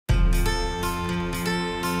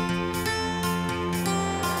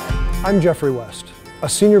I'm Jeffrey West, a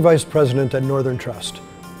Senior Vice President at Northern Trust.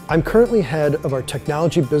 I'm currently head of our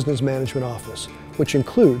Technology Business Management Office, which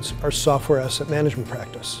includes our Software Asset Management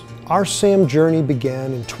practice. Our SAM journey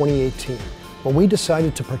began in 2018 when we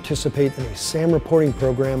decided to participate in a SAM reporting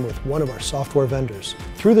program with one of our software vendors.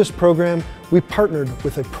 Through this program, we partnered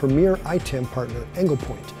with a premier ITAM partner,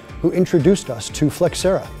 Anglepoint, who introduced us to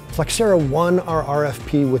Flexera. Flexera won our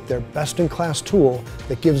RFP with their best-in-class tool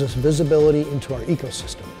that gives us visibility into our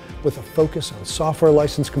ecosystem, with a focus on software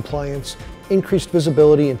license compliance, increased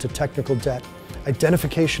visibility into technical debt,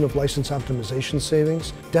 identification of license optimization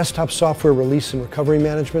savings, desktop software release and recovery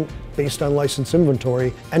management based on license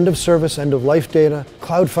inventory, end-of-service, end-of-life data,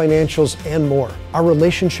 cloud financials, and more. Our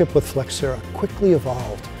relationship with Flexera quickly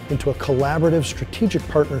evolved into a collaborative strategic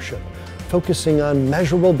partnership focusing on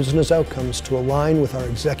measurable business outcomes to align with our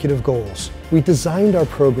executive goals. We designed our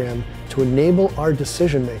program to enable our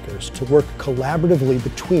decision makers to work collaboratively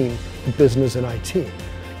between the business and IT,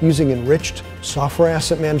 using enriched software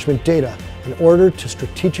asset management data in order to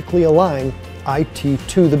strategically align IT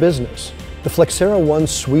to the business. The Flexera One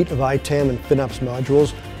suite of ITAM and FinOps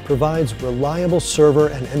modules provides reliable server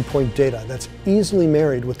and endpoint data that's easily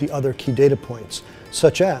married with the other key data points,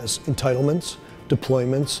 such as entitlements,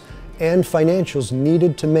 deployments, and financials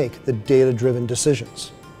needed to make the data-driven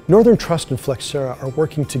decisions. Northern Trust and Flexera are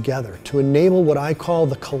working together to enable what I call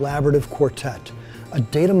the collaborative quartet, a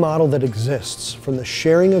data model that exists from the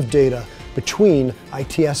sharing of data between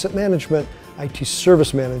IT asset management, IT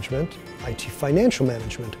service management, IT financial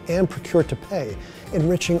management, and procure to pay,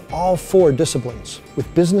 enriching all four disciplines.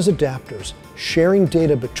 With business adapters sharing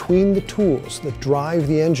data between the tools that drive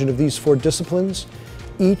the engine of these four disciplines,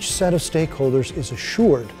 each set of stakeholders is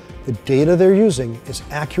assured the data they're using is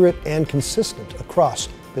accurate and consistent across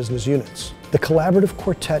business units. The collaborative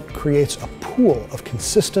quartet creates a pool of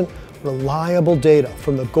consistent, reliable data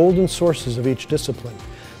from the golden sources of each discipline.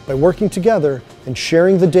 By working together and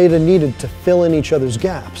sharing the data needed to fill in each other's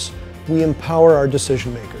gaps, we empower our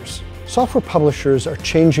decision makers. Software publishers are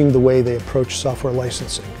changing the way they approach software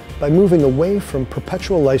licensing by moving away from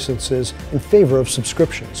perpetual licenses in favor of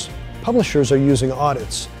subscriptions. Publishers are using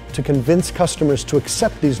audits to convince customers to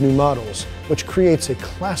accept these new models, which creates a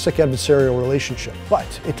classic adversarial relationship.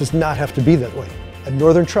 But it does not have to be that way. At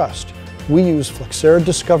Northern Trust, we use Flexera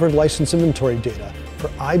discovered license inventory data for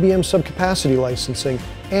IBM subcapacity licensing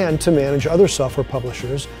and to manage other software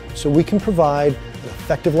publishers so we can provide an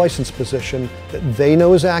effective license position that they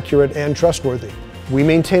know is accurate and trustworthy. We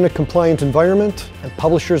maintain a compliant environment, and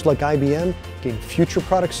publishers like IBM gain future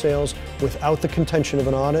product sales without the contention of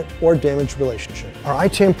an audit or damaged relationship. Our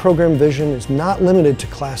ITAM program vision is not limited to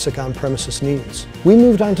classic on-premises needs. We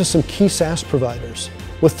moved on to some key SaaS providers.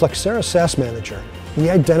 With Flexera SaaS Manager, we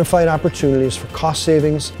identified opportunities for cost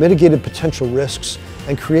savings, mitigated potential risks,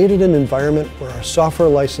 and created an environment where our software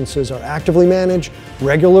licenses are actively managed,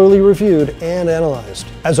 regularly reviewed, and analyzed.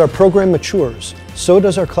 As our program matures, so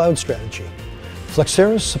does our cloud strategy.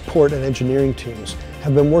 Flexera's support and engineering teams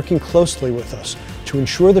have been working closely with us to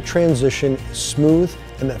ensure the transition is smooth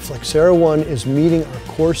and that Flexera One is meeting our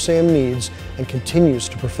core SAM needs and continues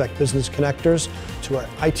to perfect business connectors to our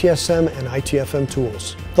ITSM and ITFM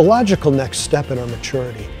tools. The logical next step in our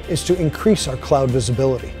maturity is to increase our cloud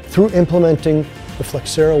visibility. Through implementing the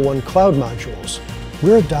Flexera One cloud modules,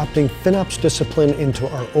 we're adopting FinOps discipline into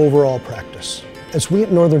our overall practice. As we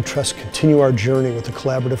at Northern Trust continue our journey with the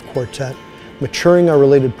collaborative quartet, maturing our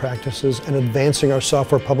related practices and advancing our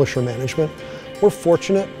software publisher management, we're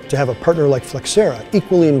fortunate to have a partner like Flexera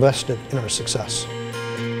equally invested in our success.